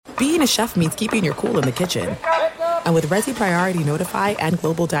being a chef means keeping your cool in the kitchen. And with Resi Priority Notify and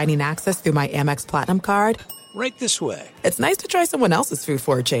Global Dining Access through my Amex Platinum card, right this way. It's nice to try someone else's food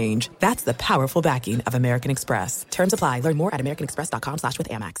for a change. That's the powerful backing of American Express. Terms apply. Learn more at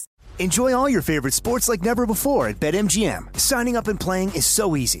americanexpress.com/withAmex. Enjoy all your favorite sports like never before at BetMGM. Signing up and playing is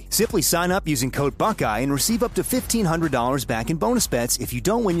so easy. Simply sign up using code Buckeye and receive up to $1,500 back in bonus bets if you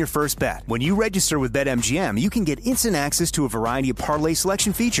don't win your first bet. When you register with BetMGM, you can get instant access to a variety of parlay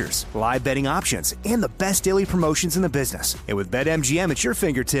selection features, live betting options, and the best daily promotions in the business. And with BetMGM at your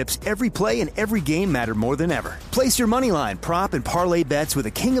fingertips, every play and every game matter more than ever. Place your moneyline, prop, and parlay bets with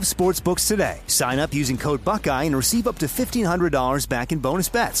the king of sportsbooks today. Sign up using code Buckeye and receive up to $1,500 back in bonus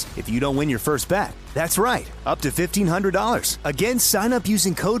bets if you don't win your first bet. That's right, up to $1,500. Again, sign up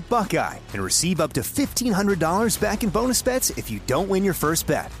using code Buckeye and receive up to $1,500 back in bonus bets if you don't win your first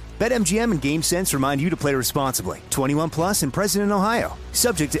bet. BetMGM and GameSense remind you to play responsibly. 21 plus and present in Ohio.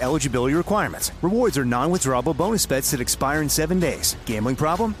 Subject to eligibility requirements. Rewards are non-withdrawable bonus bets that expire in 7 days. Gambling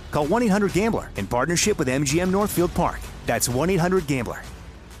problem? Call 1-800-GAMBLER in partnership with MGM Northfield Park. That's 1-800-GAMBLER.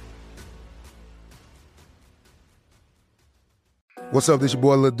 What's up, this your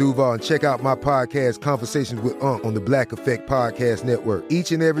boy Lil Duval, and check out my podcast, Conversations with Unc, on the Black Effect Podcast Network.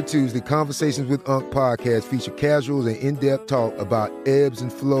 Each and every Tuesday, Conversations with Unc podcast feature casuals and in-depth talk about ebbs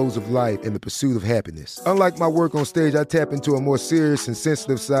and flows of life and the pursuit of happiness. Unlike my work on stage, I tap into a more serious and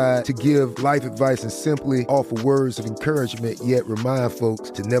sensitive side to give life advice and simply offer words of encouragement, yet remind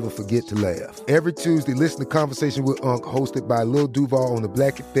folks to never forget to laugh. Every Tuesday, listen to Conversation with Unc, hosted by Lil Duval on the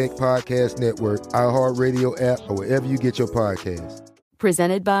Black Effect Podcast Network, iHeartRadio app, or wherever you get your podcasts.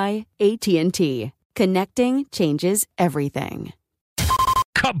 Presented by AT&T. Connecting changes everything.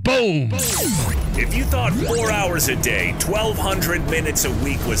 Kaboom! If you thought 4 hours a day, 1,200 minutes a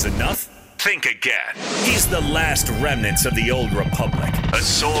week was enough, think again. He's the last remnants of the old republic, a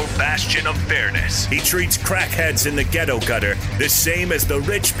sole bastion of fairness. He treats crackheads in the ghetto gutter the same as the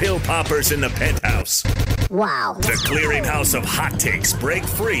rich pill poppers in the penthouse. Wow. The clearinghouse of hot takes break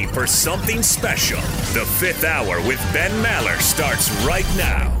free for something special. The Fifth Hour with Ben Maller starts right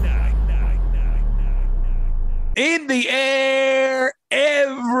now. In the air,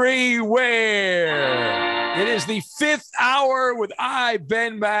 everywhere. It is the Fifth Hour with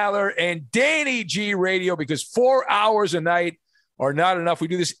Ben Maller, and Danny G Radio, because 4 hours a night are not enough. We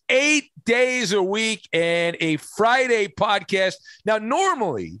do this 8 days a week and a Friday podcast. Now,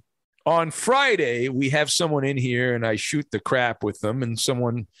 normally on Friday, we have someone in here and I shoot the crap with them, and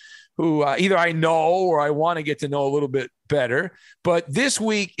someone who either I know or I want to get to know a little bit better. But this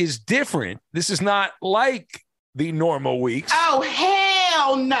week is different. This is not like the normal weeks. Oh,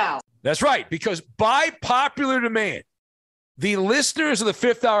 hell no. That's right, because by popular demand, the listeners of the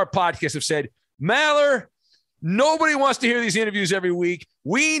Fifth Hour podcast have said, Maller, nobody wants to hear these interviews every week.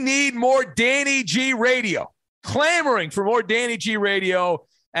 We need more Danny G Radio. Clamoring for more Danny G Radio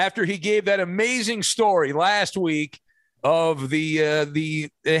after he gave that amazing story last week of the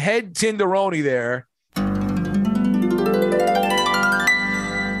head tenderoni there.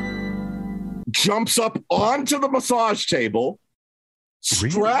 Jumps up onto the massage table,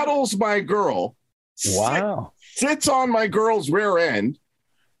 straddles my girl. Wow. Sits on my girl's rear end,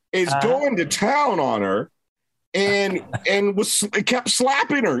 is going to town on her, and kept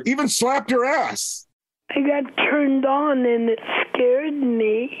slapping her, even slapped her ass. I got turned on and it scared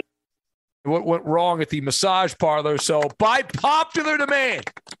me. What went wrong at the massage parlor? So by popular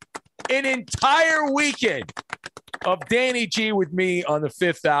demand, an entire weekend of Danny G with me on the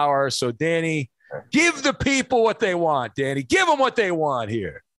Fifth Hour. So Danny, give the people what they want, Danny. Give them what they want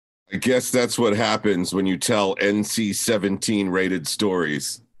here. I guess that's what happens when you tell NC-17 rated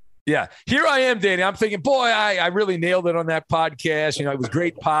stories. Yeah, here I am, Danny. I'm thinking, boy, I really nailed it on that podcast. You know, it was a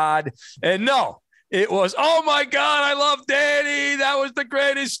great pod. And no, it was, oh, my God, I love Danny. That was the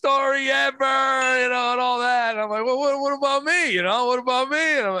greatest story ever, you know, and all that. And I'm like, well, what about me? You know, what about me?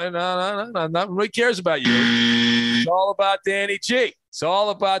 And I'm like, no, nobody cares about you. It's all about Danny G. It's all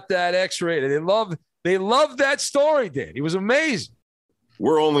about that X-rated. They love that story, Danny. It was amazing.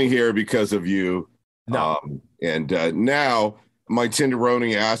 We're only here because of you. No. Now my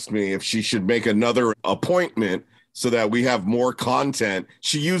Tenderoni asked me if she should make another appointment so that we have more content.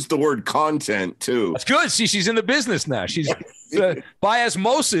 She used the word content too. That's good. See, she's in the business now. She's by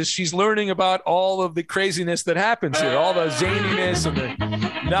osmosis, she's learning about all of the craziness that happens here, all the zaniness and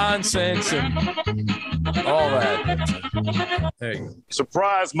the nonsense and all that. There you go.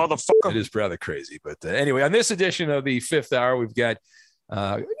 Surprise, motherfucker. It is rather crazy. But anyway, on this edition of the Fifth Hour, we've got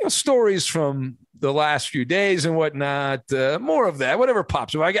stories from the last few days and whatnot. More of that, whatever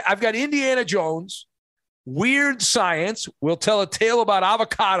pops up. I've got Indiana Jones Weird Science. We'll tell a tale about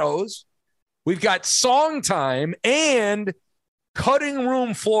avocados. We've got Song Time and Cutting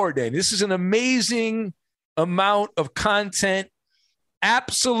Room Floor Day. This is an amazing amount of content,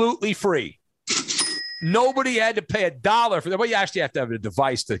 absolutely free. Nobody had to pay $1 for that. Well, you actually have to have a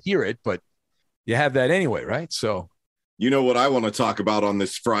device to hear it, but you have that anyway, right? So, you know what I want to talk about on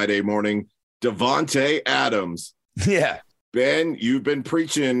this Friday morning? Davante Adams. Yeah. Ben, you've been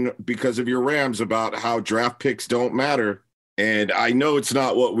preaching because of your Rams about how draft picks don't matter. And I know it's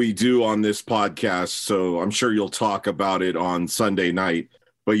not what we do on this podcast, so I'm sure you'll talk about it on Sunday night.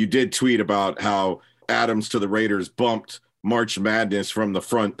 But you did tweet about how Adams to the Raiders bumped March Madness from the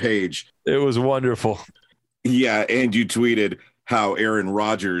front page. It was wonderful. Yeah, and you tweeted how Aaron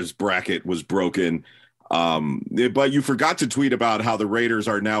Rodgers' bracket was broken. But you forgot to tweet about how the Raiders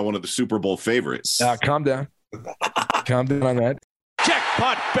are now one of the Super Bowl favorites. Calm down. Calm down on that.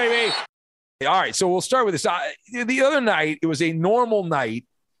 Jackpot, baby. All right, so we'll start with this. The other night, it was a normal night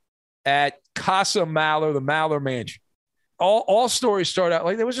at Casa Maller, the Maller Mansion. All stories start out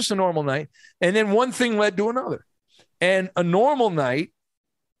like it was just a normal night. And then one thing led to another. And a normal night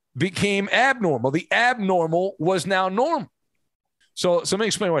became abnormal. The abnormal was now normal. So let me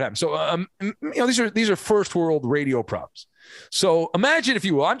explain what happened. So, these are first world radio problems. So imagine, if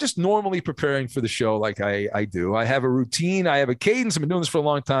you will, I'm just normally preparing for the show like I do. I have a routine. I have a cadence. I've been doing this for a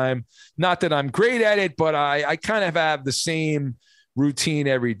long time. Not that I'm great at it, but I kind of have the same routine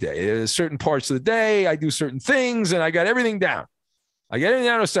every day. There's certain parts of the day, I do certain things, and I got everything down.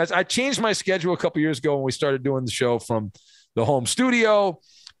 I changed my schedule a couple of years ago when we started doing the show from the home studio.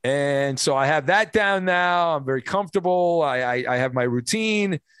 And so I have that down now. I'm very comfortable. I have my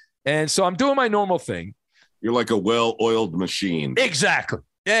routine. And so I'm doing my normal thing. You're like a well-oiled machine. Exactly.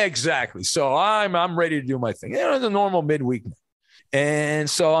 So I'm ready to do my thing. It's a normal midweek. And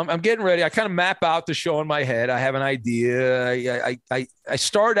so I'm getting ready. I kind of map out the show in my head. I have an idea. I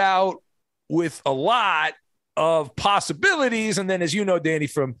start out with a lot of possibilities. And then, as you know, Danny,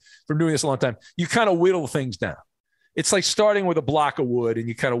 from doing this a long time, you kind of whittle things down. It's like starting with a block of wood and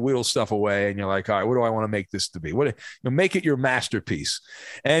you kind of whittle stuff away and you're like, all right, what do I want to make this to be? Make it your masterpiece.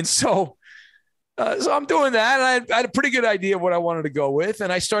 And so I'm doing that. And I had a pretty good idea of what I wanted to go with.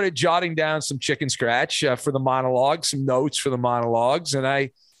 And I started jotting down some chicken scratch for the monologue, some notes for the monologues. And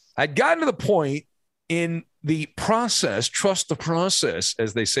I'd gotten to the point in the process, trust the process,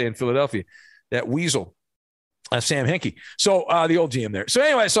 as they say in Philadelphia, that weasel, Sam Hinkie. So the old GM there. So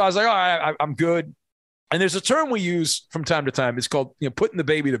anyway, so I was like, all right, I'm good. And there's a term we use from time to time. It's called, putting the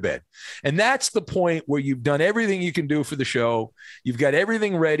baby to bed. And that's the point where you've done everything you can do for the show. You've got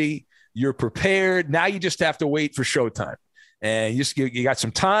everything ready. You're prepared. Now you just have to wait for showtime. And you got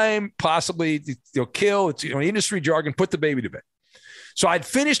some time, possibly you'll kill. It's industry jargon, put the baby to bed. So I'd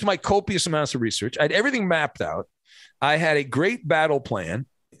finished my copious amounts of research. I had everything mapped out. I had a great battle plan,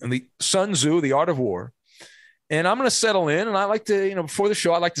 and the Sun Tzu, The Art of War. And I'm going to settle in. And I like to, before the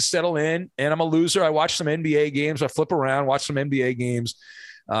show, I like to settle in. And I'm a loser. I watch some NBA games. I flip around, watch some NBA games,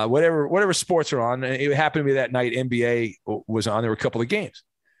 whatever sports are on. And it happened to be that night NBA was on. There were a couple of games.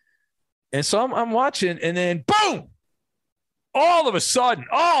 And so I'm watching, and then boom, all of a sudden,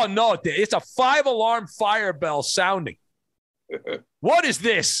 oh no, it's a 5-alarm fire bell sounding. What is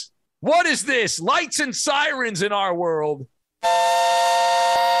this? What is this? Lights and sirens in our world.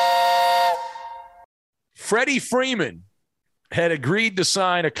 Freddie Freeman had agreed to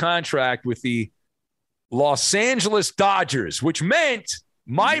sign a contract with the Los Angeles Dodgers, which meant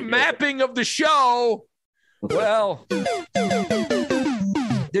my mapping of the show, well,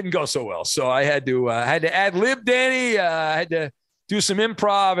 didn't go so well. So I had to ad lib, Danny. I had to do some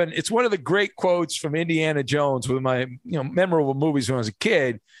improv, and it's one of the great quotes from Indiana Jones, one of my memorable movies when I was a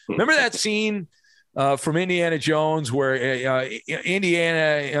kid. Remember that scene from Indiana Jones where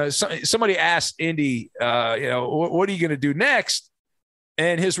Indiana, somebody asked Indy, what are you going to do next?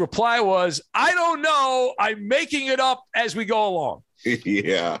 And his reply was, I don't know. I'm making it up as we go along.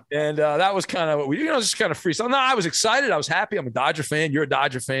 Yeah. And that was kind of what we, just kind of freestyle. No, I was excited. I was happy. I'm a Dodger fan. You're a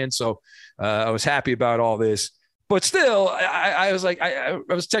Dodger fan. So I was happy about all this. But still, I was like, I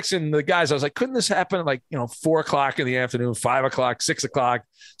was texting the guys. I was like, couldn't this happen at 4:00 in the afternoon, 5:00, 6:00,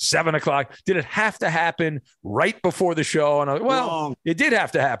 7:00? Did it have to happen right before the show? And I was like, well, it did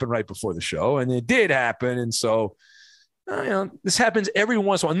have to happen right before the show. And it did happen. And so, this happens every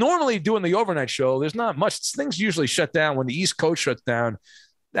once in a while. Normally doing the overnight show, there's not much. Things usually shut down when the East Coast shuts down.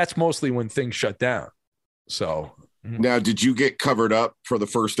 That's mostly when things shut down. So now, did you get covered up for the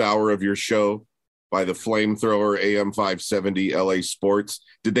first hour of your show by the flamethrower AM 570 LA Sports?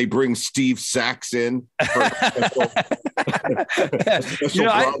 Did they bring Steve Sachs in for a special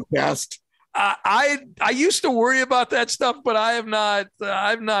broadcast? I used to worry about that stuff, but I've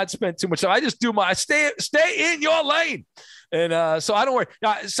not spent too much time. I just do my stay in your lane. And so I don't worry.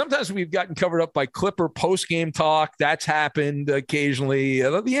 Now, sometimes we've gotten covered up by Clipper post-game talk. That's happened occasionally.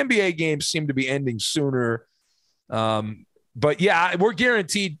 The NBA games seem to be ending sooner. But yeah, we're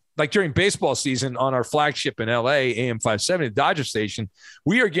guaranteed, like during baseball season on our flagship in LA, AM 570, the Dodger station,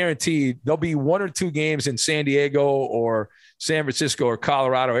 we are guaranteed there'll be 1 or 2 games in San Diego or San Francisco or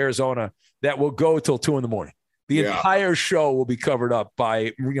Colorado, Arizona that will go till 2 a.m. The entire show will be covered up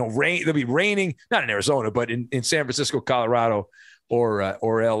by, rain. There'll be raining, not in Arizona, but in San Francisco, Colorado,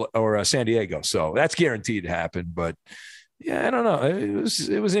 or San Diego. So that's guaranteed to happen. But yeah, I don't know.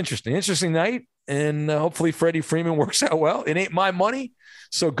 It was interesting night, and hopefully Freddie Freeman works out well. It ain't my money,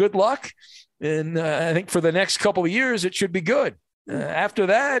 so good luck. And I think for the next couple of years, it should be good. After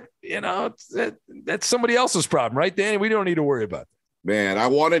that, that's somebody else's problem, right, Danny? We don't need to worry about that. Man, I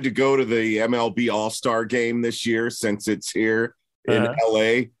wanted to go to the MLB All-Star game this year since it's here in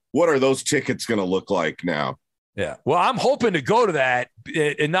LA. What are those tickets going to look like now? Yeah. Well, I'm hoping to go to that,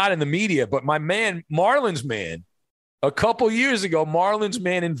 and not in the media, but my man, Marlins man, a couple years ago, Marlins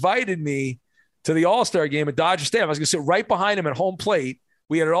man invited me to the All-Star game at Dodger Stadium. I was going to sit right behind him at home plate.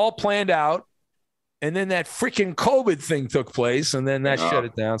 We had it all planned out. And then that freaking COVID thing took place, and then that shut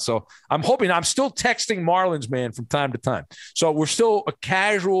it down. So I'm still texting Marlins man from time to time. So we're still a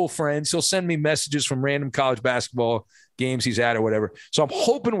casual friend. He'll send me messages from random college basketball games he's at or whatever. So I'm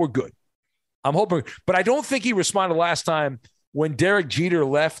hoping we're good. But I don't think he responded last time when Derek Jeter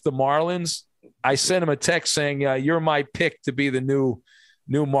left the Marlins. I sent him a text saying, you're my pick to be the new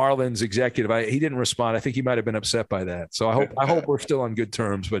Marlins executive. He didn't respond. I think he might have been upset by that. So I hope we're still on good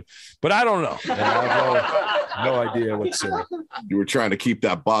terms, but I don't know. I have no idea what's there. You were trying to keep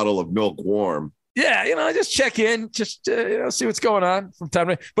that bottle of milk warm. Yeah. Just check in, see what's going on from time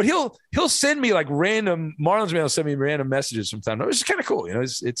to time. But he'll send me like random Marlins man will send me random messages from time to time, which is kind of cool.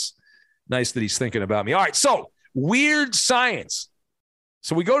 It's nice that he's thinking about me. All right. So weird science.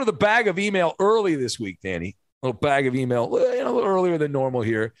 So we go to the bag of email early this week, Danny. A little bag of email, a little earlier than normal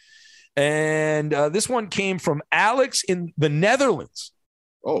here. And this one came from Alex in the Netherlands.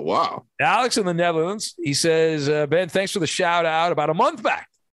 Oh, wow. Alex in the Netherlands. He says, Ben, thanks for the shout out. About a month back,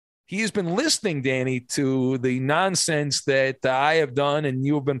 he has been listening, Danny, to the nonsense that I have done and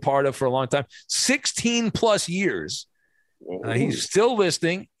you have been part of for a long time, 16 plus years. He's still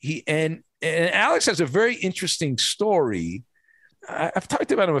listening. And Alex has a very interesting story. I've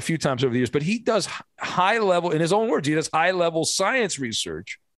talked about him a few times over the years, but he does high level, in his own words, he does high level science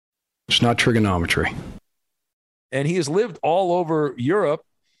research. It's not trigonometry. And he has lived all over Europe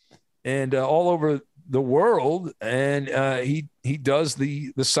and all over the world. And he does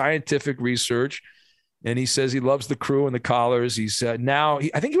the scientific research. And he says he loves the crew and the collars. He's now,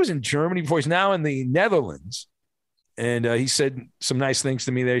 I think he was in Germany before. He's now in the Netherlands. And he said some nice things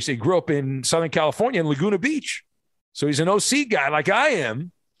to me there. He said he grew up in Southern California in Laguna Beach. So he's an OC guy like I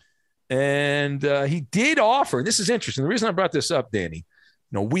am. And he did offer, and this is interesting. The reason I brought this up, Danny,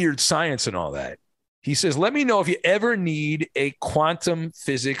 weird science and all that. He says, let me know if you ever need a quantum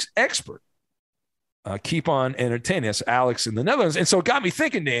physics expert. Keep on entertaining us, Alex in the Netherlands. And so it got me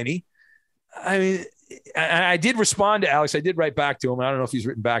thinking, Danny. I mean, I did respond to Alex. I did write back to him. I don't know if he's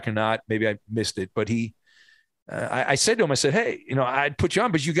written back or not. Maybe I missed it. But I said to him, I said, hey, I'd put you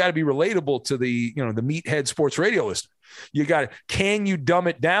on, but you got to be relatable to the, the meathead sports radio listener. Can you dumb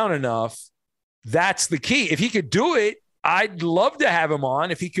it down enough? That's the key. If he could do it, I'd love to have him on.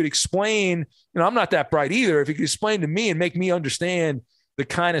 If he could explain, I'm not that bright either. If he could explain to me and make me understand the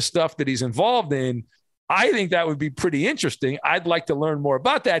kind of stuff that he's involved in, I think that would be pretty interesting. I'd like to learn more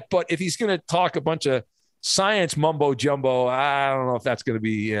about that. But if he's going to talk a bunch of science mumbo jumbo, I don't know if that's going to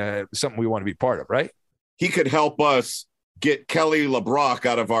be something we want to be part of, right? He could help us get Kelly LeBrock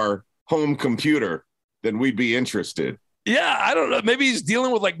out of our home computer, then we'd be interested. Yeah, I don't know. Maybe he's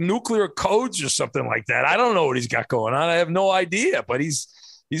dealing with like nuclear codes or something like that. I don't know what he's got going on. I have no idea, but he's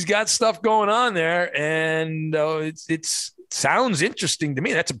got stuff going on there, and it sounds interesting to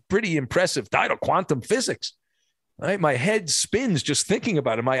me. That's a pretty impressive title, quantum physics. Right? My head spins just thinking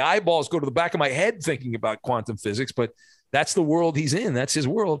about it. My eyeballs go to the back of my head thinking about quantum physics, but that's the world he's in. That's his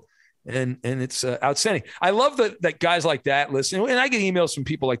world. And it's outstanding. I love that guys like that listen. And I get emails from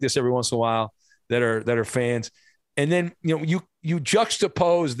people like this every once in a while that are fans. And then, you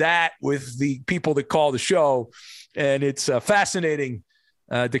juxtapose that with the people that call the show, and it's a fascinating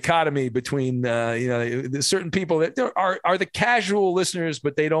dichotomy between, certain people that are the casual listeners,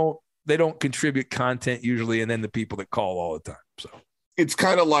 but they don't contribute content usually. And then the people that call all the time. So it's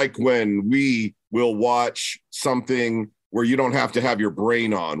kind of like when we will watch something where you don't have to have your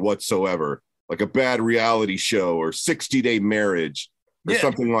brain on whatsoever, like a bad reality show or 60-Day Marriage or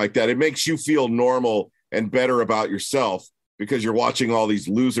something like that. It makes you feel normal and better about yourself because you're watching all these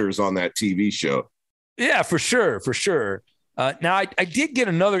losers on that TV show. Yeah, for sure. Now, I did get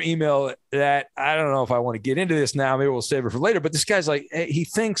another email that I don't know if I want to get into this now. Maybe we'll save it for later. But this guy's like, he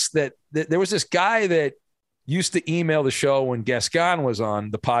thinks that there was this guy that used to email the show when Gascon was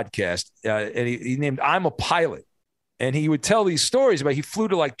on the podcast, and he named I'm a Pilot. And he would tell these stories about he flew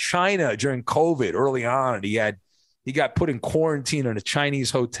to like China during COVID early on, and he got put in quarantine in a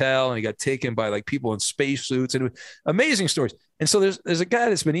Chinese hotel, and he got taken by like people in spacesuits, and amazing stories. And so there's a guy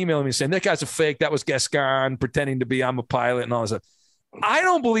that's been emailing me saying that guy's a fake. That was Gascon pretending to be I'm a pilot and all this stuff. I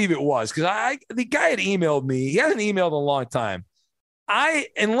don't believe it was because the guy had emailed me. He hasn't emailed in a long time.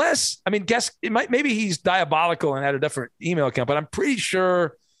 Maybe he's diabolical and had a different email account, but I'm pretty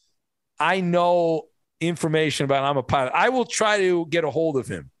sure I know information about I'm a Pilot. I will try to get a hold of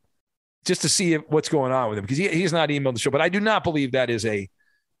him just to see what's going on with him because he's not emailed the show. But I do not believe that is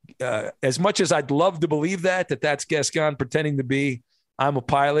as much as I'd love to believe that's Gascon pretending to be I'm a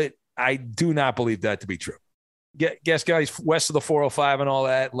Pilot. I do not believe that to be true. Gascon, he's west of the 405 and all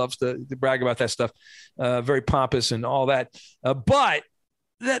that, loves to brag about that stuff. Very pompous and all that. But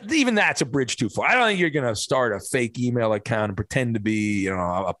even that's a bridge too far. I don't think you're going to start a fake email account and pretend to be,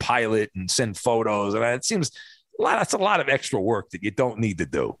 a pilot and send photos. And it seems that's a lot of extra work that you don't need to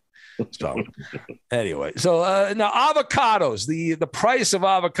do. So anyway, now avocados, the price of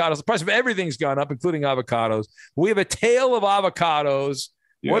avocados, the price of everything's gone up, including avocados. We have a tale of avocados.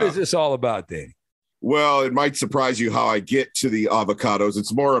 Yeah. What is this all about, Danny? Well, it might surprise you how I get to the avocados.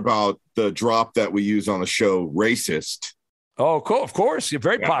 It's more about the drop that we use on the show, racist. Oh, cool. Of course. You're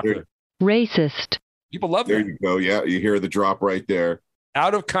very popular. Racist. People love that. There you go. Yeah, you hear the drop right there.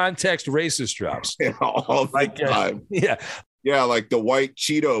 Out of context, racist drops. All the time. Yeah. Yeah, like the white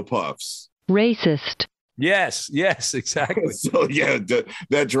Cheeto Puffs. Racist. Yes, exactly. So, yeah,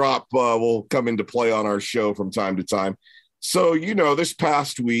 that drop will come into play on our show from time to time. So, this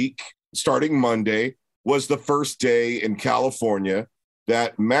past week, starting Monday, was the first day in California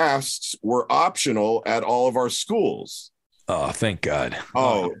that masks were optional at all of our schools. Oh, thank God.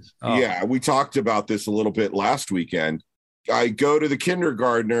 Oh, yeah. We talked about this a little bit last weekend. I go to the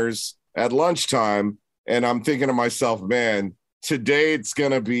kindergartners at lunchtime, and I'm thinking to myself, man, today it's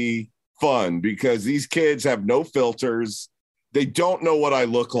going to be fun because these kids have no filters. They don't know what I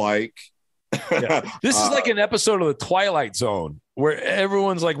look like. Yeah. This is like an episode of The Twilight Zone where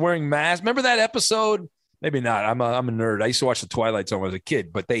everyone's like wearing masks. Remember that episode? Maybe not. I'm a nerd. I used to watch The Twilight Zone when I was a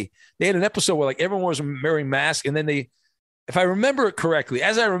kid, but they had an episode where like everyone was wearing masks, and then if I remember it correctly,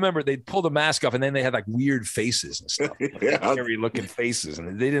 as I remember, they'd pull the mask off, and then they had like weird faces and stuff, scary looking faces,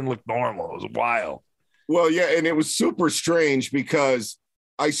 and they didn't look normal. It was wild. Well, yeah, and it was super strange because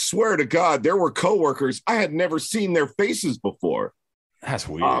I swear to God, there were coworkers I had never seen their faces before. That's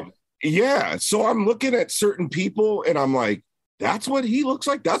weird. Yeah, so I'm looking at certain people, and I'm like, that's what he looks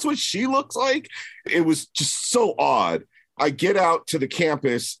like? That's what she looks like? It was just so odd. I get out to the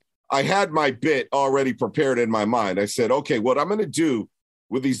campus. I had my bit already prepared in my mind. I said, okay, what I'm going to do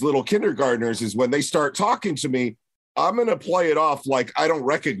with these little kindergartners is when they start talking to me, I'm going to play it off like I don't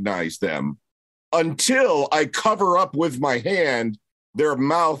recognize them until I cover up with my hand their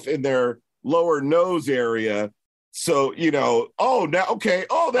mouth and their lower nose area. So,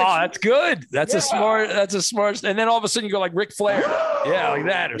 that's good. That's a smart. And then all of a sudden you go like Ric Flair. Yeah, like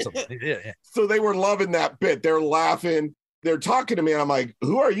that or something. Yeah. So they were loving that bit. They're laughing. They're talking to me. And I'm like,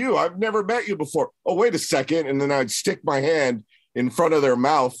 who are you? I've never met you before. Oh, wait a second. And then I'd stick my hand in front of their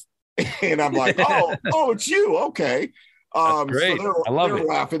mouth. And I'm like, oh, it's you. Okay. Great. So I love they're it.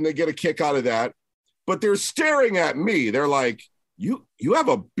 Laughing. They get a kick out of that. But they're staring at me. They're like, you have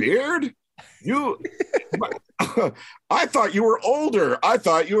a beard? I thought you were older. I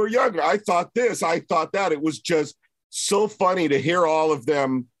thought you were younger. I thought this. I thought that. It was just so funny to hear all of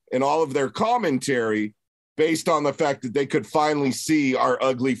them and all of their commentary based on the fact that they could finally see our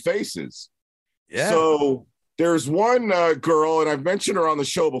ugly faces. Yeah. So there's one girl, and I've mentioned her on the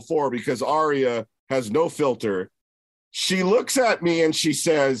show before because Aria has no filter. She looks at me and she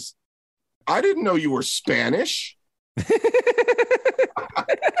says, I didn't know you were Spanish.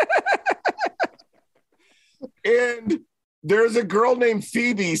 And there's a girl named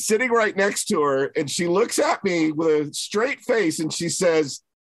Phoebe sitting right next to her, and she looks at me with a straight face and she says,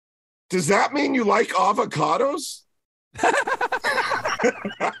 does that mean you like avocados?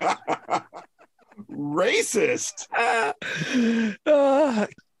 Racist. I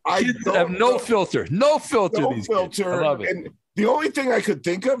have no filter. No filter. No these filter. Kids. I love it. And the only thing I could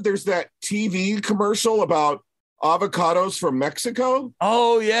think of, there's that TV commercial about avocados from Mexico.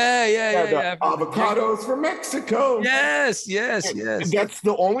 Oh, yeah. Avocados from Mexico. Yes. And that's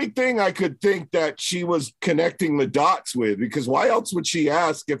the only thing I could think that she was connecting the dots with, because why else would she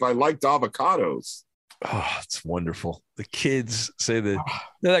ask if I liked avocados? Oh, it's wonderful. The kids say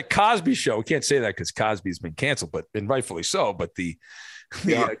that Cosby show. We can't say that because Cosby's been canceled, and rightfully so. But the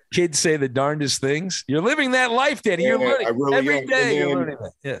kids say the darndest things. You're living that life, Danny. You're learning every day. You're learning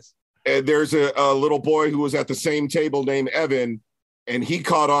that. Yes. And there's a little boy who was at the same table named Evan, and he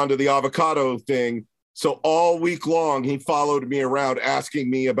caught on to the avocado thing. So all week long, he followed me around asking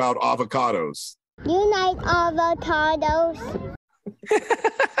me about avocados. You like avocados?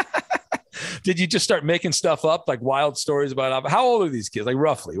 Did you just start making stuff up, like wild stories about how old are these kids? Like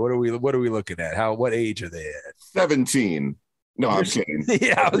roughly, what are we looking at? What age are they at? 17. No, I'm kidding.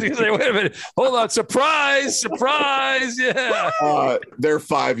 Yeah, I was gonna say, wait a minute. Hold on. Surprise. Yeah. They're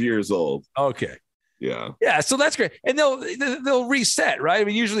 5 years old. Okay. Yeah. Yeah. So that's great. And they'll reset, right? I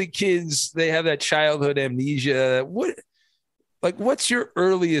mean, usually kids, they have that childhood amnesia. What's your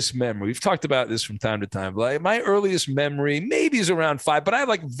earliest memory? We've talked about this from time to time. Like my earliest memory maybe is around 5, but I have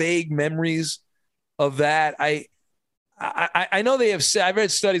like vague memories of that. I know I've read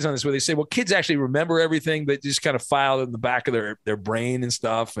studies on this where they say, well, kids actually remember everything, but just kind of file in the back of their brain and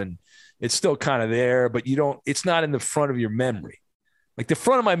stuff. And it's still kind of there, but it's not in the front of your memory. Like the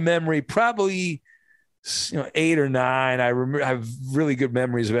front of my memory, probably, 8 or 9. I have really good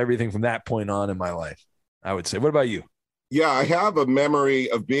memories of everything from that point on in my life, I would say. What about you? Yeah, I have a memory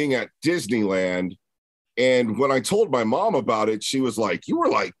of being at Disneyland. And when I told my mom about it, she was like, you were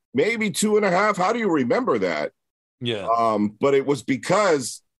like maybe 2.5. How do you remember that? Yeah. But it was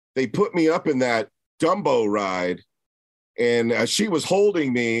because they put me up in that Dumbo ride. And she was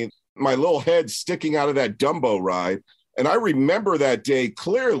holding me, my little head sticking out of that Dumbo ride. And I remember that day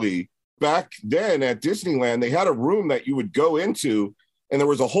clearly. Back then at Disneyland, they had a room that you would go into, and there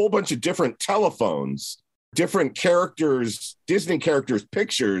was a whole bunch of different telephones, different characters, Disney characters'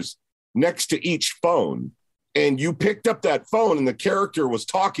 pictures next to each phone. And you picked up that phone and the character was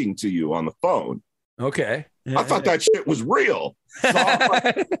talking to you on the phone. Okay. I thought that shit was real. So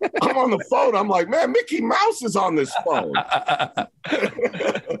I'm on the phone. I'm like, man, Mickey Mouse is on this phone. I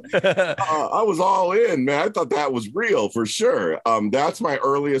was all in, man. I thought that was real for sure. That's my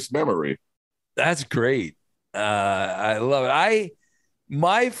earliest memory. That's great. I love it.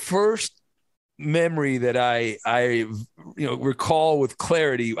 My first memory that I recall with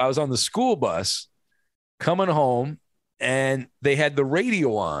clarity, I was on the school bus coming home, and they had the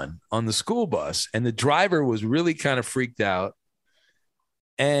radio on the school bus, and the driver was really kind of freaked out.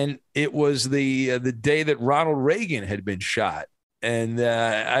 And it was the day that Ronald Reagan had been shot. And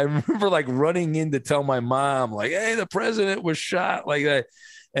I remember like running in to tell my mom, like, hey, the president was shot, like that.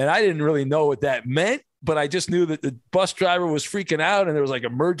 And I didn't really know what that meant, but I just knew that the bus driver was freaking out, and there was like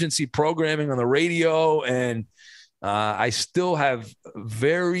emergency programming on the radio. And I still have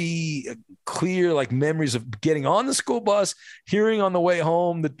very clear like memories of getting on the school bus, hearing on the way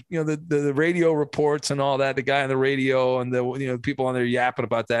home the radio reports and all that, the guy on the radio and the people on there yapping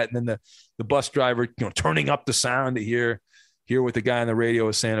about that, and then the bus driver turning up the sound to hear what the guy on the radio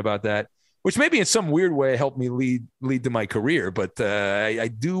was saying about that, which maybe in some weird way helped me lead to my career. But I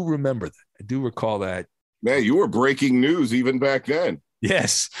do remember that. I do recall that. Man, you were breaking news even back then.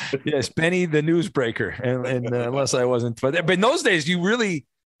 Yes, Benny the newsbreaker, and unless I wasn't, but in those days you really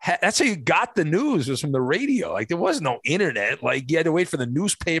that's how you got the news, was from the radio. Like there was no internet. Like you had to wait for the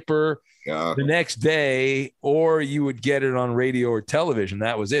newspaper the next day, or you would get it on radio or television.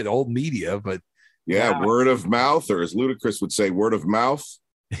 That was it, old media. But word of mouth, or as Ludacris would say, word of mouth.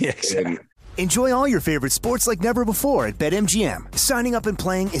 Yeah, exactly. Enjoy all your favorite sports like never before at BetMGM. Signing up and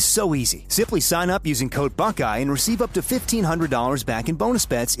playing is so easy. Simply sign up using code Buckeye and receive up to $1,500 back in bonus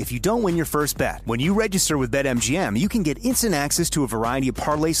bets if you don't win your first bet. When you register with BetMGM, you can get instant access to a variety of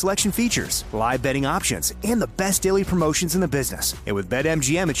parlay selection features, live betting options, and the best daily promotions in the business. And with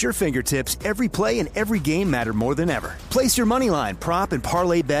BetMGM at your fingertips, every play and every game matter more than ever. Place your moneyline, prop, and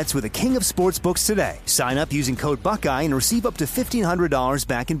parlay bets with the king of sportsbooks today. Sign up using code Buckeye and receive up to $1,500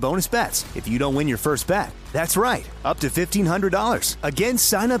 back in bonus bets if you don't win your first bet. That's right, up to $1,500. Again,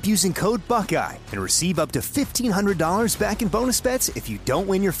 sign up using code Buckeye and receive up to $1,500 back in bonus bets if you don't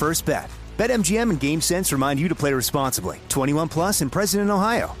win your first bet. BetMGM and GameSense remind you to play responsibly. 21 plus and present in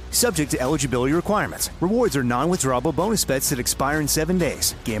Ohio. Subject to eligibility requirements. Rewards are non-withdrawable bonus bets that expire in 7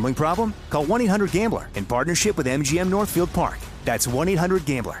 days. Gambling problem? Call 1-800-GAMBLER in partnership with MGM Northfield Park. That's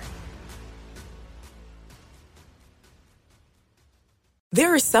 1-800-GAMBLER.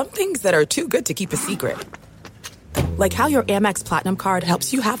 There are some things that are too good to keep a secret. Like how your Amex Platinum card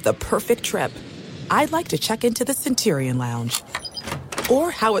helps you have the perfect trip. I'd like to check into the Centurion Lounge.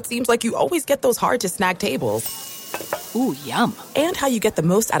 Or how it seems like you always get those hard-to-snag tables. Ooh, yum. And how you get the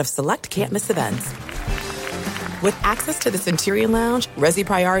most out of select can't-miss events. With access to the Centurion Lounge, Resi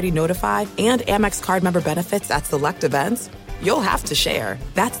Priority Notified, and Amex card member benefits at select events, you'll have to share.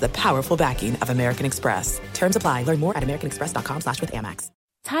 That's the powerful backing of American Express. Terms apply. Learn more at americanexpress.com/withAmex.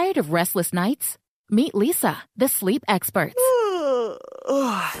 Tired of restless nights? Meet Leesa, the sleep experts.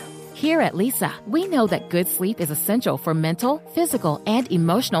 Here at Leesa, we know that good sleep is essential for mental, physical, and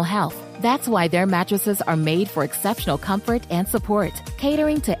emotional health. That's why their mattresses are made for exceptional comfort and support,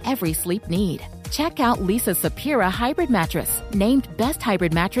 catering to every sleep need. Check out Leesa's Sapira Hybrid Mattress, named Best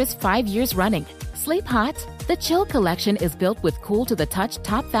Hybrid Mattress 5 years running. Sleep hot? The Chill Collection is built with cool-to-the-touch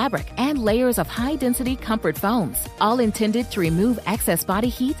top fabric and layers of high-density comfort foams, all intended to remove excess body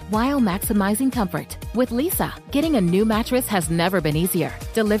heat while maximizing comfort. With Leesa, getting a new mattress has never been easier.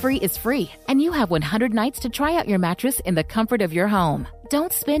 Delivery is free, and you have 100 nights to try out your mattress in the comfort of your home.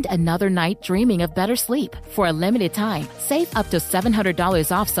 Don't spend another night dreaming of better sleep. For a limited time, save up to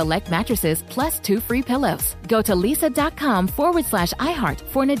 $700 off select mattresses plus 2 free pillows. Go to leesa.com/iHeart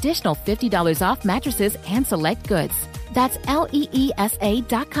for an additional $50 off mattresses and select goods. That's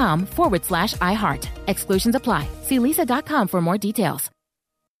LEESA.com/iHeart. Exclusions apply. See leesa.com for more details.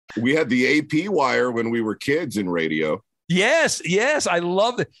 We had the AP wire when we were kids in radio. Yes. I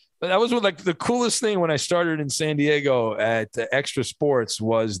loved it. That was like the coolest thing when I started in San Diego at Extra Sports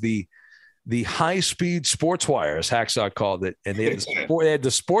was the high-speed sports wire, as Hacksaw called it. And they had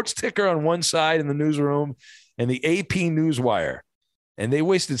the sports ticker on one side in the newsroom and the AP news wire. And they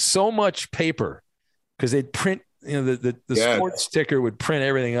wasted so much paper because they'd print, the sports ticker would print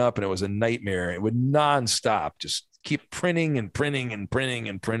everything up, and it was a nightmare. It would nonstop just keep printing and printing and printing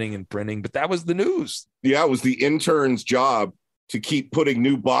and printing and printing. But that was the news. Yeah, it was the intern's job to keep putting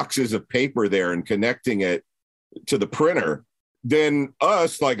new boxes of paper there and connecting it to the printer. Then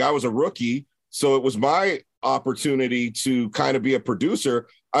us, like I was a rookie, so it was my opportunity to kind of be a producer.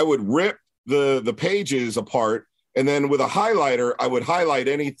 I would rip the pages apart, and then with a highlighter, I would highlight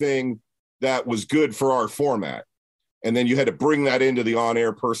anything that was good for our format. And then you had to bring that into the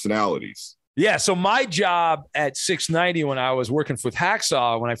on-air personalities. Yeah, so my job at 690 when I was working with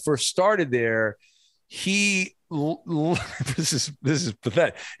Hacksaw, when I first started there, this is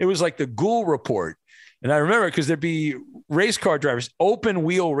pathetic. It was like the Ghoul Report. And I remember because there'd be race car drivers, open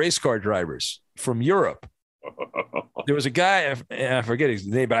wheel race car drivers from Europe. There was a guy, I forget his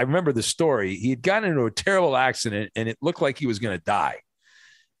name, but I remember the story. He had gotten into a terrible accident and it looked like he was going to die.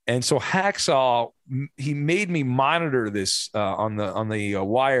 And so Hacksaw, he made me monitor this on the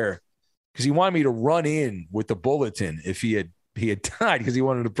wire because he wanted me to run in with the bulletin if he had died, because he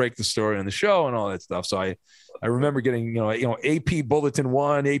wanted to break the story on the show and all that stuff. So I remember getting, AP Bulletin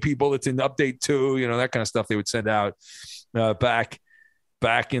 1, AP Bulletin Update 2, that kind of stuff they would send out back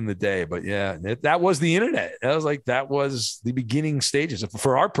in the day. But yeah, that was the internet. That was the beginning stages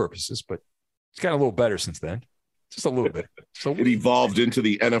for our purposes, but it's gotten a little better since then. Just a little bit. So it evolved into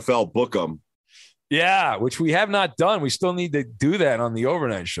the NFL Book'em. Yeah, which we have not done. We still need to do that on the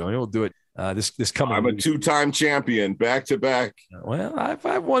overnight show. We'll do it this coming I'm week. A 2-time champion, back to back. Well,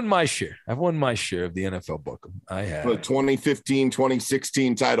 I've won my share. I've won my share of the NFL Book'em. I have. The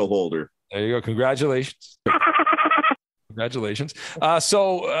 2015-2016 title holder. There you go. Congratulations. Congratulations.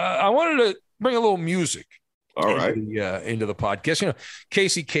 So I wanted to bring a little music. All right. Into the podcast.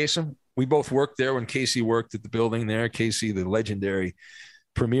 Casey Kasem. We both worked there when Casey worked at the building there. Casey, the legendary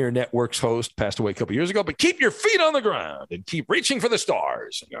Premier Networks host, passed away a couple years ago. But keep your feet on the ground and keep reaching for the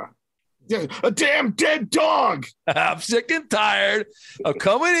stars. Yeah, a damn dead dog. I'm sick and tired of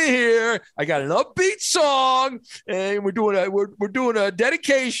coming in here. I got an upbeat song, and we're doing a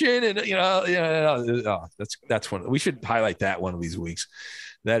dedication, and that's one. We should highlight that one of these weeks.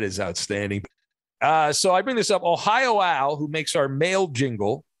 That is outstanding. So I bring this up. Ohio Al, who makes our mail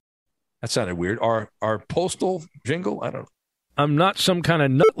jingle. That sounded weird. Our postal jingle? I don't know. I'm not some kind of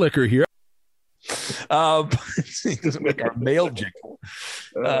nut licker here. He doesn't make our mail jingle.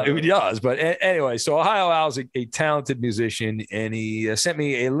 He does. But anyway, so Ohio Al is a talented musician, and he sent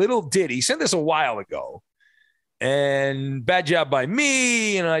me a little ditty. He sent this a while ago. And bad job by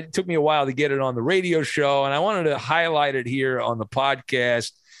me. And it took me a while to get it on the radio show. And I wanted to highlight it here on the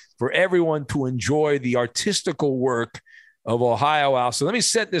podcast for everyone to enjoy the artistical work of Ohio Al. So let me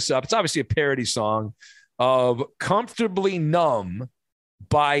set this up. It's obviously a parody song of Comfortably Numb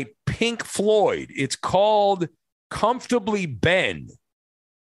by Pink Floyd. It's called Comfortably Ben.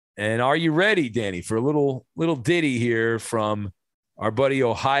 And are you ready, Danny, for a little ditty here from our buddy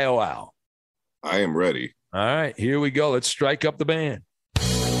Ohio Al? I am ready. All right, here we go. Let's strike up the band.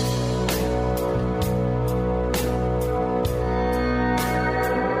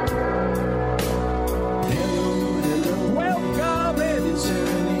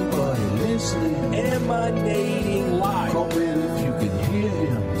 emanating live. Call Ben if you can hear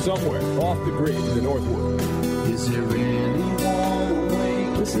him. Somewhere off the grid in the Northwood. Is there anyone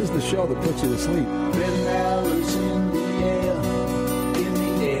awake? This is the show that puts you to sleep. Ben Maller's in the air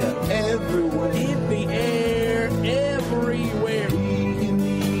everywhere. In the air, everywhere. He can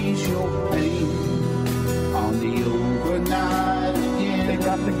ease your pain on the overnight again. They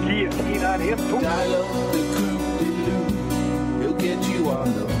got the guillotine on him, too. Dial up the coupe-de-loo. He'll get you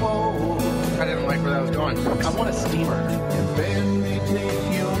on the phone. I didn't like where that was going. I want a steamer. And Ben may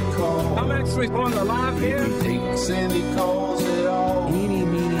take your call. I'm actually on the live here. He takes any calls at all. Eeny,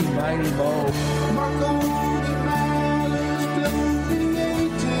 meeny, miny, mo. Marco de Maller's building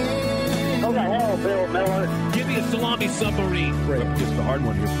 18. Oh, the hell, Bill Miller. Give me a salami submarine. Right, just the hard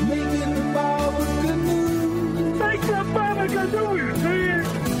one here. Making the Baba Canoe. Make the Baba Canoe, man.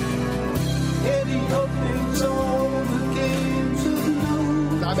 Eddie updates all the games of the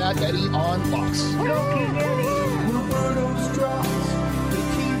news. I'm at Eddie on Fox. Roberto's drops to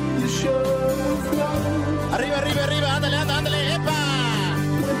keep the show afloat. Arriba, arriba, arriba. Ándale, ándale, epa.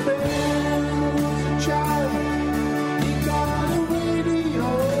 When Ben was a child, he got a radio.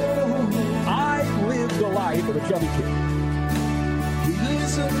 I lived the life of a chubby kid. He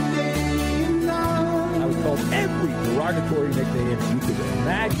listened day and night. I was called every derogatory nickname you could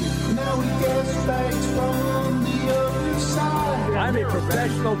imagine. Now he gets facts from the other side. I'm a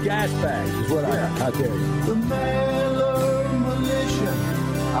professional gas bag, is what I am. How dare you? The Miller militia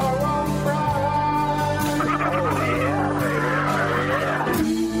are on fire. Oh, yeah, baby.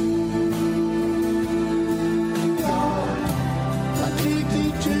 I take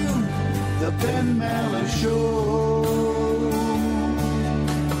you to the Ben Maller Show.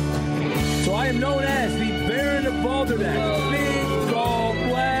 So I am known as the Baron of Balderdash, Big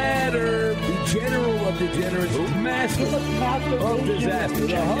Gallbladder, the General of Degenerates, Master of Disaster,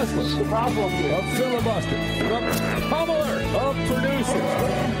 the Hustler, of Filibuster, the Pummeler of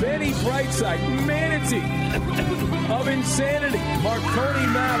Producers, Benny Brightside, Manatee of Insanity, Marconi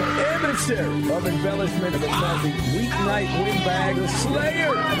Mallet, Emissary of Embellishment of Insulting, Weeknight Windbag, the Slayer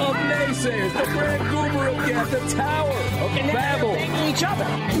of Naysayers, the Grand Goober of Gap, the Tower of Babel, each other,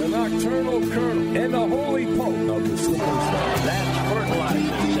 the Nocturnal Colonel, and the Holy Pope of the Slippery Star. That's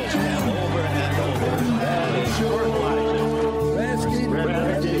fertilizer, says Pam, over and over. That is fertilizer.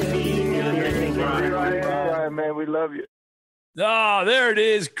 All right, man, we love you. Oh, there it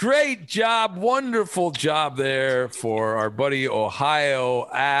is. Great job. Wonderful job there for our buddy Ohio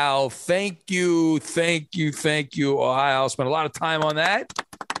Al. Thank you, Ohio Al. Spent a lot of time on that.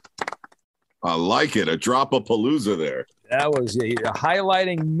 I like it. A drop of Palooza there. That was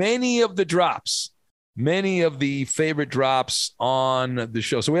highlighting many of the drops, many of the favorite drops on the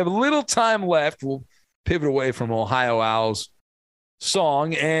show. So we have a little time left. We'll pivot away from Ohio Al's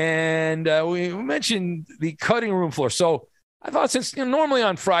song. And we mentioned the cutting room floor. So I thought since normally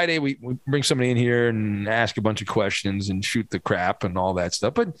on Friday we bring somebody in here and ask a bunch of questions and shoot the crap and all that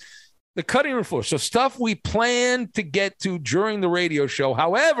stuff. But the cutting room floor, so stuff we planned to get to during the radio show.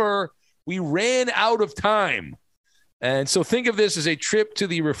 However, we ran out of time. And so think of this as a trip to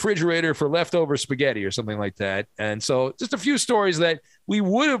the refrigerator for leftover spaghetti or something like that. And so just a few stories that we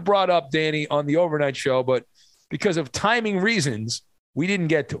would have brought up, Danny, on the overnight show, but because of timing reasons, we didn't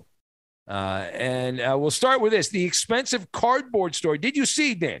get to. And we'll start with this. The expensive cardboard story. Did you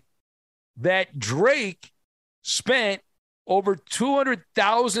see, Dan, that Drake spent over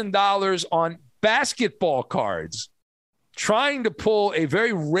 $200,000 on basketball cards trying to pull a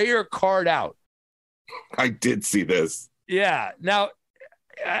very rare card out? I did see this. Yeah. Now,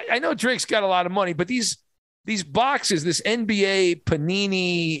 I know Drake's got a lot of money, but these boxes, this NBA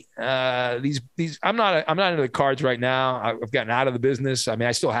Panini, these I'm not into the cards right now. I've gotten out of the business. I mean,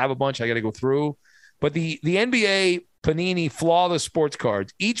 I still have a bunch I got to go through, but the NBA Panini Flawless Sports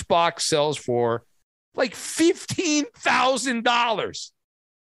cards, each box sells for like $15,000.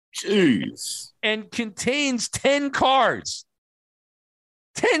 Jeez. And contains 10 cards.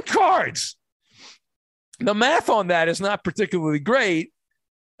 10 cards. The math on that is not particularly great.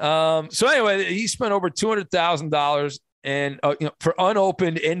 So anyway, he spent over $200,000 and for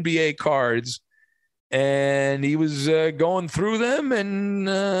unopened NBA cards, and he was going through them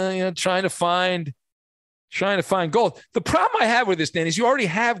and trying to find gold. The problem I have with this, Dan, is you already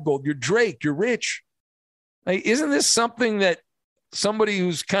have gold. You're Drake. You're rich. Like, isn't this something that somebody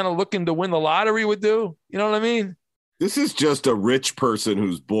who's kind of looking to win the lottery would do? You know what I mean? This is just a rich person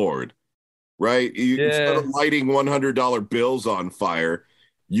who's bored, right? Instead of lighting $100 bills on fire,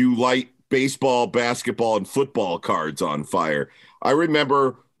 you light baseball, basketball, and football cards on fire. I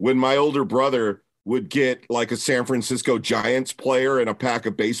remember when my older brother would get like a San Francisco Giants player and a pack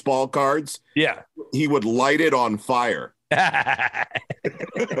of baseball cards, yeah, he would light it on fire. I'm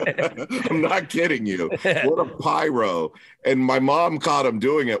not kidding you. What a pyro. And my mom caught him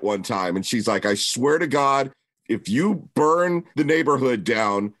doing it one time. And she's like, I swear to God, if you burn the neighborhood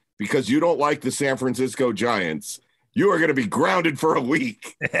down because you don't like the San Francisco Giants, you are going to be grounded for a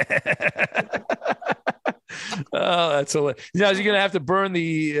week. Oh, that's hilarious. Now, you're going to have to burn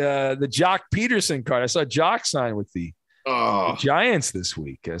the Jock Peterson card. I saw Jock sign with the Giants this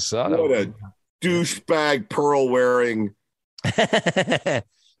week. I saw that. What a douchebag, pearl wearing,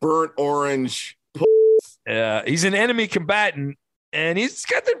 burnt orange. He's an enemy combatant, and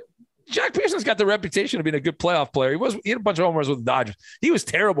Jock Peterson's got the reputation of being a good playoff player. He had a bunch of home runs with the Dodgers. He was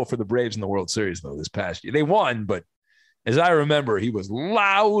terrible for the Braves in the World Series, though, this past year. They won, but as I remember, he was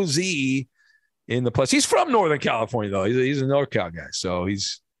lousy in the playoffs. He's from Northern California, though. He's a NorCal guy, so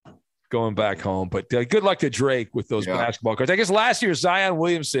he's going back home. But good luck to Drake with those basketball cards. I guess last year, Zion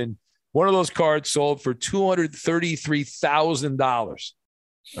Williamson, one of those cards sold for $233,000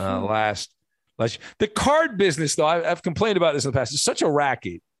 last year. The card business, though, I've complained about this in the past. It's such a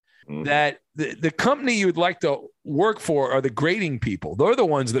racket that the company you would like to work for are the grading people. They're the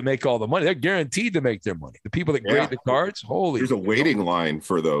ones that make all the money. They're guaranteed to make their money. The people that grade the cards, there's a waiting line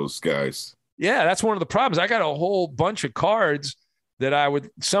for those guys. Yeah, that's one of the problems. I got a whole bunch of cards that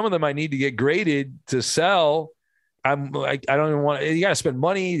some of them I need to get graded to sell. I don't even want to, you got to spend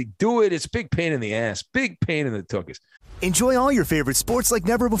money to do it. It's a big pain in the ass, big pain in the tuchus. Enjoy all your favorite sports like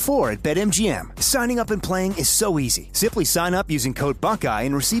never before at BetMGM. Signing up and playing is so easy. Simply sign up using code Buckeye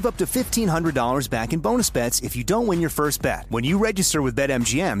and receive up to $1,500 back in bonus bets if you don't win your first bet. When you register with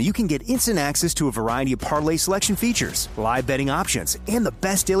BetMGM, you can get instant access to a variety of parlay selection features, live betting options, and the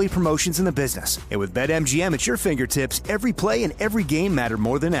best daily promotions in the business. And with BetMGM at your fingertips, every play and every game matter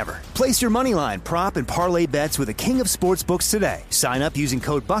more than ever. Place your moneyline, prop, and parlay bets with the king of sportsbooks today. Sign up using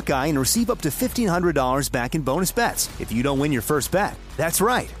code Buckeye and receive up to $1,500 back in bonus bets if you don't win your first bet. That's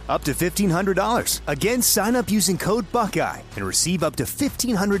right, up to $1,500. Again, sign up using code Buckeye and receive up to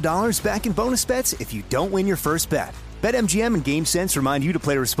 $1,500 back in bonus bets if you don't win your first bet. BetMGM and GameSense remind you to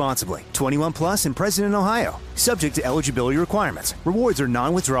play responsibly. 21 plus and present in Ohio. Subject to eligibility requirements. Rewards are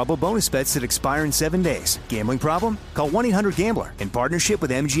non-withdrawable bonus bets that expire in 7 days. Gambling problem? Call 1-800-GAMBLER in partnership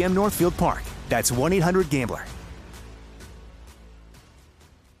with MGM Northfield Park. That's 1-800-GAMBLER.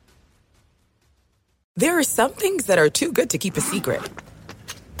 There are some things that are too good to keep a secret.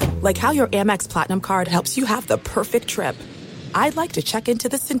 Like how your Amex Platinum card helps you have the perfect trip. I'd like to check into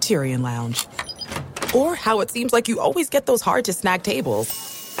the Centurion Lounge. Or how it seems like you always get those hard-to-snag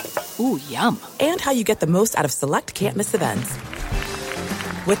tables. Ooh, yum. And how you get the most out of select can't-miss events.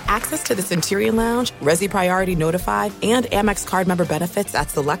 With access to the Centurion Lounge, Resi Priority Notified, and Amex card member benefits at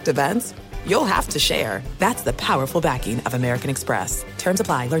select events, you'll have to share. That's the powerful backing of American Express. Terms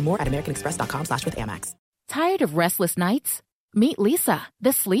apply. Learn more at americanexpress.com/withAmex. Tired of restless nights? Meet Lisa,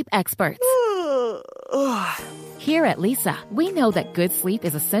 the sleep experts. Here at Lisa, we know that good sleep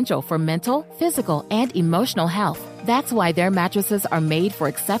is essential for mental, physical, and emotional health. That's why their mattresses are made for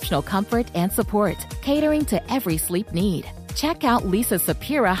exceptional comfort and support, catering to every sleep need. Check out Lisa's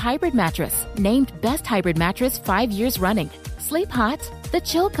Sapira Hybrid Mattress, named Best Hybrid Mattress 5 years running. Sleep hot? The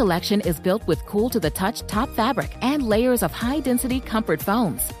Chill Collection is built with cool-to-the-touch top fabric and layers of high-density comfort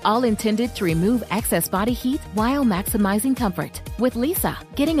foams, all intended to remove excess body heat while maximizing comfort. With Lisa,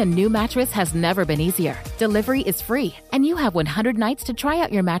 getting a new mattress has never been easier. Delivery is free, and you have 100 nights to try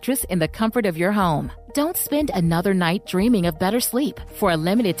out your mattress in the comfort of your home. Don't spend another night dreaming of better sleep. For a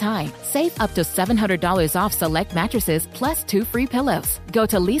limited time, save up to $700 off select mattresses plus 2 free pillows. Go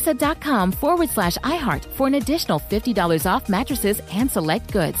to lisa.com/iHeart for an additional $50 off mattresses and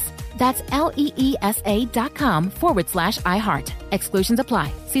select goods. That's LEESA.com/iHeart. Exclusions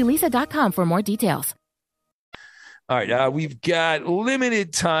apply. See lisa.com for more details. All right, we've got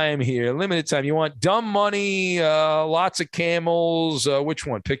limited time here. Limited time. You want dumb money, lots of camels. Which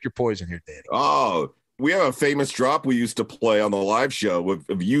one? Pick your poison here, Danny. Oh, we have a famous drop we used to play on the live show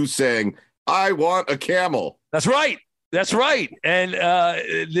of you saying, I want a camel. That's right. That's right. And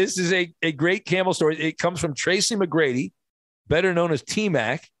this is a great camel story. It comes from Tracy McGrady, better known as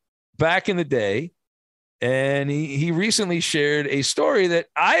T-Mac, back in the day. And he recently shared a story that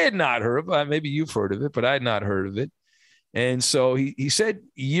I had not heard of. Maybe you've heard of it, but I had not heard of it. And so he said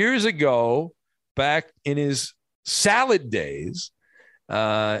years ago, back in his salad days,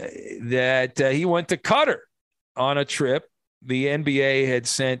 that he went to Qatar on a trip. The NBA had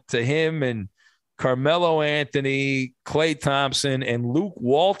sent to him and Carmelo Anthony, Klay Thompson, and Luke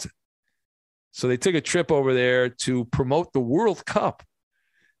Walton. So they took a trip over there to promote the World Cup.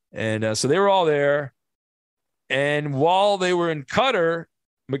 And so they were all there. And while they were in Qatar,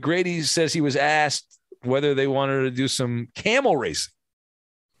 McGrady says he was asked whether they wanted to do some camel racing.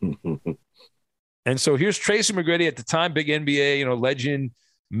 And so here's Tracy McGrady at the time, big NBA, legend,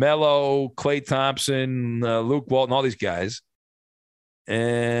 Melo, Klay Thompson, Luke Walton, all these guys.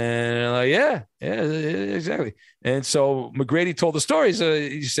 And yeah, exactly. And so McGrady told the story. So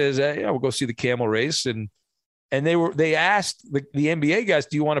he says, we'll go see the camel race. And they asked the NBA guys,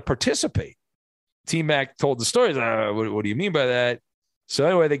 do you want to participate? T-Mac told the story. What do you mean by that? So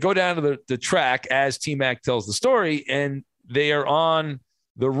anyway, they go down to the track as T-Mac tells the story, and they are on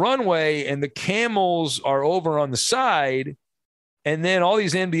the runway, and the camels are over on the side. And then all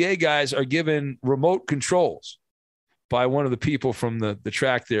these NBA guys are given remote controls by one of the people from the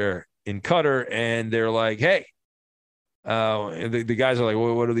track there in Qatar. And they're like, hey, the guys are like,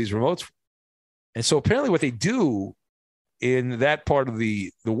 well, what are these remotes for? And so apparently what they do in that part of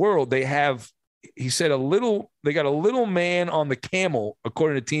the world, they have, he said, they got a little man on the camel,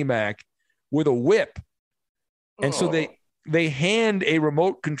 according to T-Mac, with a whip. And so they hand a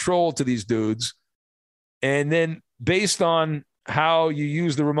remote control to these dudes. And then based on how you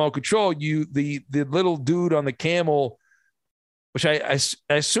use the remote control, the little dude on the camel, which I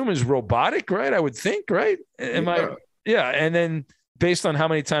assume is robotic, right? I would think, right? Yeah. And then based on how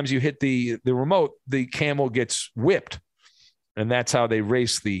many times you hit the remote, the camel gets whipped. And that's how they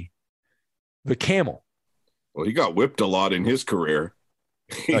race the camel. Well, he got whipped a lot in his career.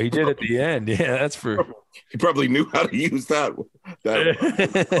 He did at the end. Yeah, that's for. He probably knew how to use that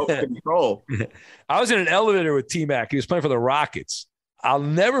control. I was in an elevator with T-Mac. He was playing for the Rockets. I'll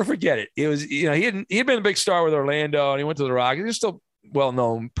never forget it. It was, he had been a big star with Orlando, and he went to the Rockets. He was still well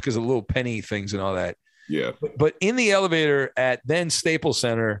known because of little penny things and all that. Yeah. But in the elevator at then Staples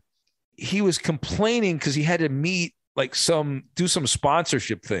Center, he was complaining because he had to meet do some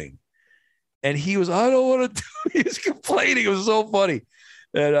sponsorship thing. And he was, I don't want to do. He was complaining. It was so funny.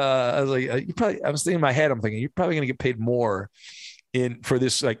 And I was like, I was thinking in my head, I'm thinking, you're probably going to get paid more for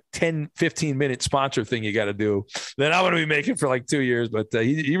this 10, 15 minute sponsor thing you got to do than I'm going to be making for 2 years. But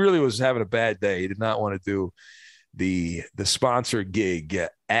he really was having a bad day. He did not want to do the sponsor gig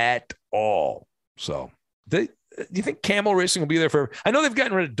at all. So do you think camel racing will be there forever? I know they've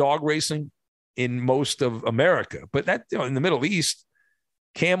gotten rid of dog racing in most of America, but that in the Middle East,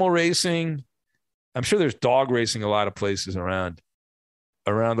 camel racing, I'm sure there's dog racing a lot of places around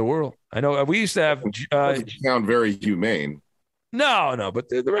the world. I know we used to have sound very humane. No, but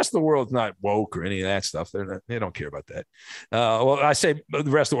the rest of the world's not woke or any of that stuff. They don't care about that. Well, I say the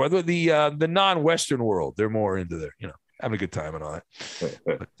rest of the world, the non-Western world, they're more into their, having a good time and all that.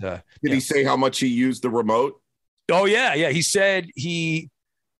 But, Did he say how much he used the remote? Oh yeah. He said he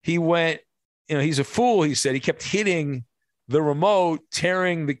went, he's a fool. He said he kept hitting the remote,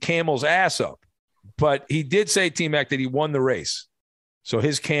 tearing the camel's ass up. But he did say, T-Mac, that he won the race. So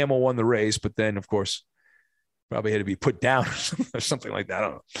his camel won the race, but then, of course, probably had to be put down or something like that. I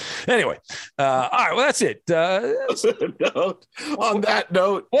don't know. Anyway, all right, well, that's it. On that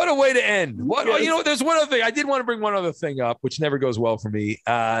note. What a way to end. There's one other thing. I did want to bring one other thing up, which never goes well for me.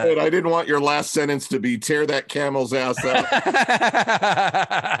 I didn't want your last sentence to be tear that camel's ass up.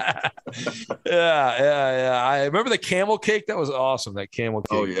 Yeah. I remember the camel cake. That was awesome. That camel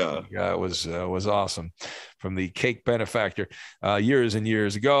cake. Oh, yeah. Yeah, it was awesome. From the cake benefactor years and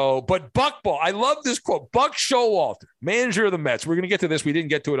years ago. But Buck Ball, I love this quote. Buck Showalter, manager of the Mets. We're going to get to this. We didn't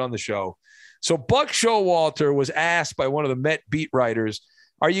get to it on the show. So Buck Showalter was asked by one of the Met beat writers,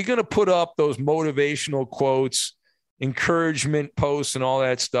 are you going to put up those motivational quotes, encouragement posts and all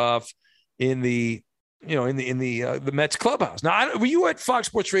that stuff in the Mets clubhouse? Now, were you at Fox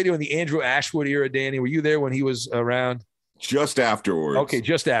Sports Radio in the Andrew Ashwood era, Danny? Were you there when he was around? Just afterwards. Okay,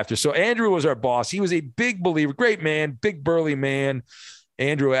 just after. So Andrew was our boss. He was a big believer, great man, big burly man.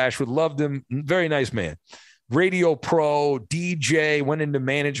 Andrew Ashwood, loved him. Very nice man. Radio pro, DJ, went into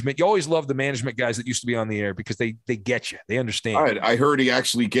management. You always love the management guys that used to be on the air because they get you. They understand. All right, I heard he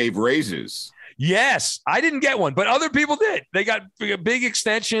actually gave raises. Yes, I didn't get one, but other people did. They got big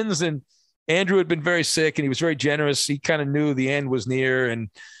extensions, and Andrew had been very sick, and he was very generous. He kind of knew the end was near, and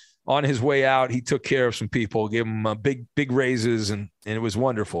on his way out, he took care of some people, gave them big raises, and it was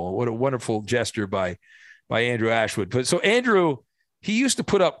wonderful. What a wonderful gesture by Andrew Ashwood. But so Andrew, he used to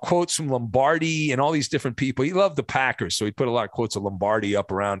put up quotes from Lombardi and all these different people. He loved the Packers, so he put a lot of quotes of Lombardi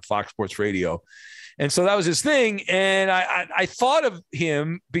up around Fox Sports Radio. And so that was his thing. And I thought of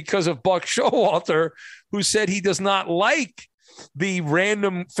him because of Buck Showalter, who said he does not like the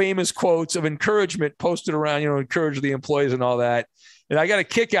random famous quotes of encouragement posted around, encourage the employees and all that. And I got a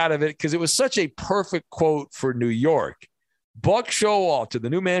kick out of it because it was such a perfect quote for New York. Buck Showalter, the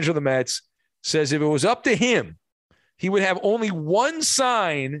new manager of the Mets, says if it was up to him, he would have only one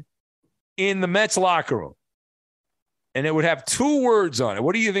sign in the Mets locker room, and it would have 2 words on it.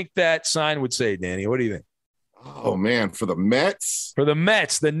 What do you think that sign would say, Danny? What do you think? Oh, man, for the Mets? For the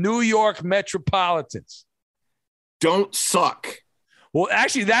Mets, the New York Metropolitans. Don't suck. Well,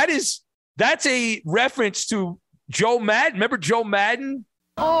 actually, that's a reference to Joe Madden. Remember Joe Madden?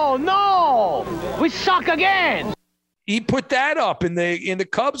 Oh, no! We suck again! He put that up in the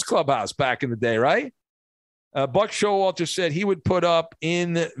Cubs clubhouse back in the day, right? Buck Showalter said he would put up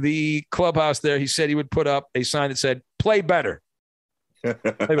in the clubhouse there, he said he would put up a sign that said, play better.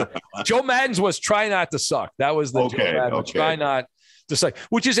 Joe Madden's was try not to suck. That was the Joe Madden, try not to suck,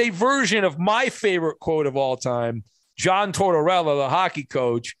 which is a version of my favorite quote of all time. John Tortorella, the hockey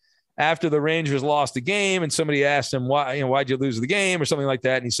coach, after the Rangers lost the game and somebody asked him, why'd you lose the game or something like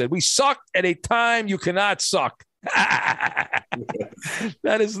that? And he said, we sucked at a time you cannot suck. That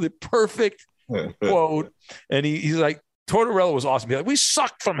is the perfect quote. And he's like, Tortorella was awesome. He's like, we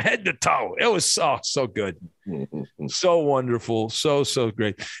sucked from head to toe. It was so good. So wonderful. So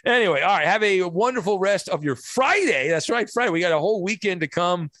great. Anyway, all right. Have a wonderful rest of your Friday. That's right, Friday. We got a whole weekend to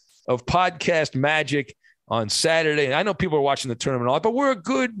come of podcast magic on Saturday. And I know people are watching the tournament and all that, but we're a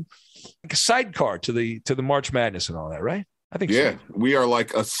good sidecar to the March Madness and all that, right? I think so. We are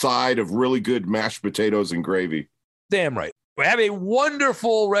like a side of really good mashed potatoes and gravy. Damn right. Have a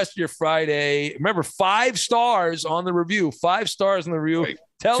wonderful rest of your Friday. Remember, 5 stars on the review. 5 stars on the review. Wait,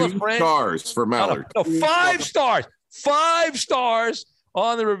 Tell 2 a friend. stars for Mallard. No, 5 stars. 5 stars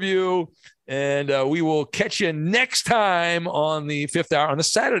on the review. And we will catch you next time on the 5th hour on the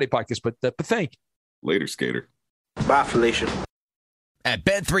Saturday podcast. But thank you. Later, Skater. Bye, Felicia. At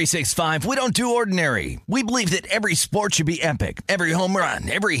Bet365, we don't do ordinary. We believe that every sport should be epic. Every home run,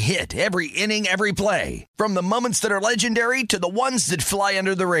 every hit, every inning, every play. From the moments that are legendary to the ones that fly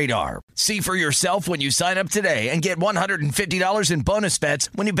under the radar. See for yourself when you sign up today and get $150 in bonus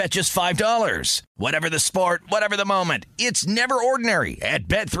bets when you bet just $5. Whatever the sport, whatever the moment, it's never ordinary at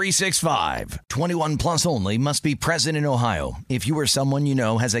Bet365. 21 plus only. Must be present in Ohio. If you or someone you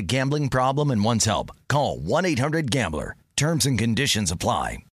know has a gambling problem and wants help, call 1-800-GAMBLER. Terms and conditions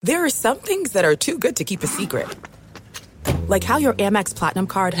apply. There are some things that are too good to keep a secret. Like how your Amex Platinum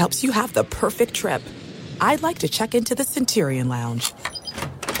card helps you have the perfect trip. I'd like to check into the Centurion Lounge.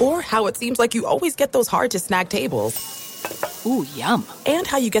 Or how it seems like you always get those hard-to-snag tables. Ooh, yum. And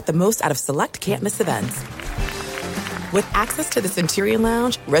how you get the most out of select can't-miss events. With access to the Centurion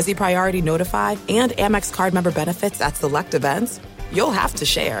Lounge, Resi Priority Notified, and Amex card member benefits at select events, you'll have to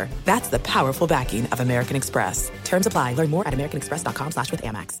share. That's the powerful backing of American Express. Terms apply. Learn more at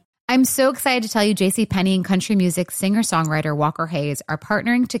americanexpress.com/withAmex. I'm so excited to tell you JCPenney and country music singer-songwriter Walker Hayes are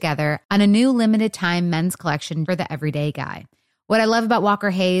partnering together on a new limited-time men's collection for the everyday guy. What I love about Walker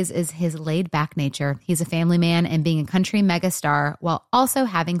Hayes is his laid-back nature. He's a family man, and being a country megastar while also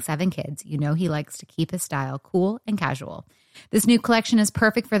having 7 kids, you know he likes to keep his style cool and casual. This new collection is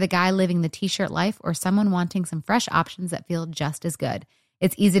perfect for the guy living the t-shirt life or someone wanting some fresh options that feel just as good.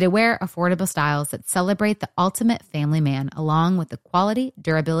 It's easy to wear, affordable styles that celebrate the ultimate family man, along with the quality,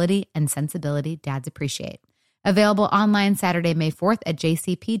 durability, and sensibility dads appreciate. Available online Saturday, May 4th at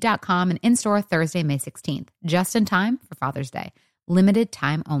jcp.com and in-store Thursday, May 16th, just in time for Father's Day. Limited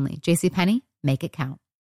time only. JCPenney, make it count.